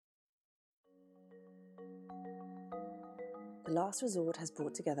The Last Resort has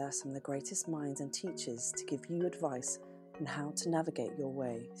brought together some of the greatest minds and teachers to give you advice on how to navigate your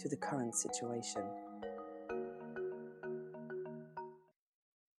way through the current situation.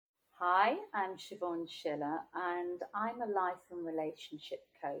 Hi, I'm Siobhan Schiller and I'm a life and relationship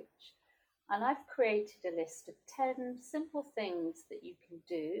coach. And I've created a list of 10 simple things that you can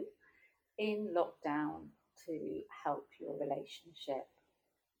do in lockdown to help your relationship.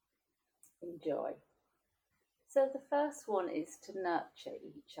 Enjoy. So, the first one is to nurture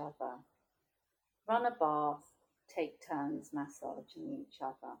each other. Run a bath, take turns massaging each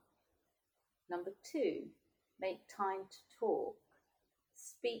other. Number 2, make time to talk.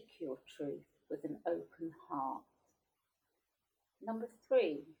 Speak your truth with an open heart. Number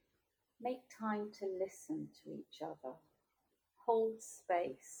 3, make time to listen to each other. Hold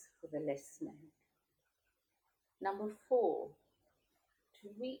space for the listening. Number 4, to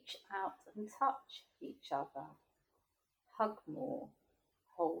reach out and touch each other. Hug more,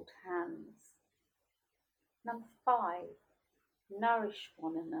 hold hands. Number 5, nourish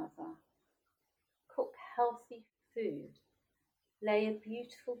one another. Cook healthy food. Lay a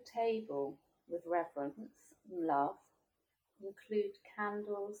beautiful table with reverence and love. Include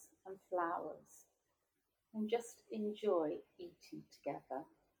candles and flowers. And just enjoy eating together.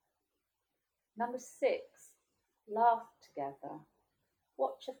 Number 6, laugh together.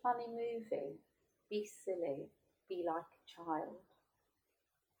 Watch a funny movie. Be silly. Be like a child.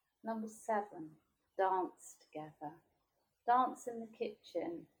 Number 7, dance together. Dance in the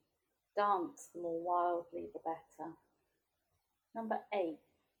kitchen. Dance the more wildly the better. Number 8,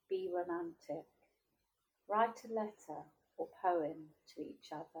 be romantic. Write a letter or poem to each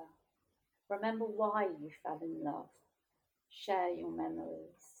other. Remember why you fell in love. Share your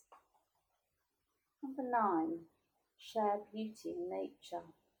memories. Number 9, share beauty in nature.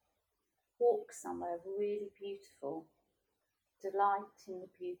 Walk somewhere really beautiful. Delight in the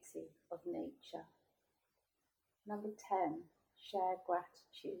beauty of nature. Number 10, share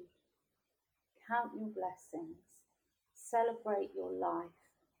gratitude. Count your blessings. Celebrate your life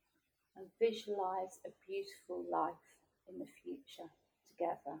and visualize a beautiful life in the future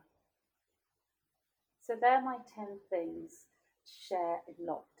together. So they're my 10 things to share in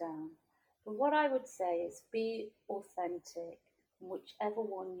lockdown. But what I would say is be authentic in whichever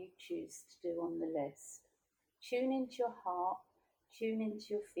one you choose to do on the list. Tune into your heart, tune into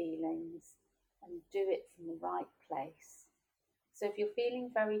your feelings, and do it from the right place. So if you're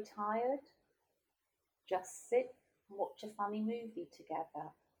feeling very tired, just sit and watch a funny movie together.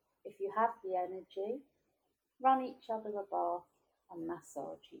 If you have the energy, run each other a bath and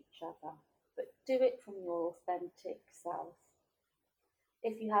massage each other. But do it from your authentic self.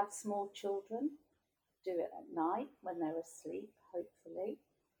 If you have small children, do it at night when they're asleep, hopefully.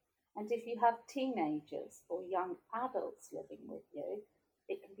 And if you have teenagers or young adults living with you,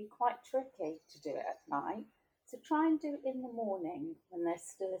 it can be quite tricky to do it at night. So try and do it in the morning when they're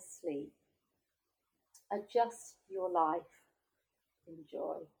still asleep. Adjust your life.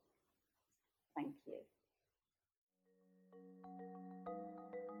 Enjoy. Thank you.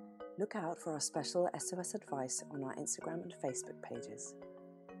 Look out for our special SOS advice on our Instagram and Facebook pages.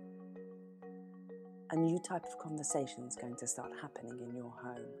 A new type of conversation is going to start happening in your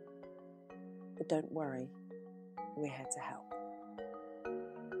home. But don't worry, we're here to help.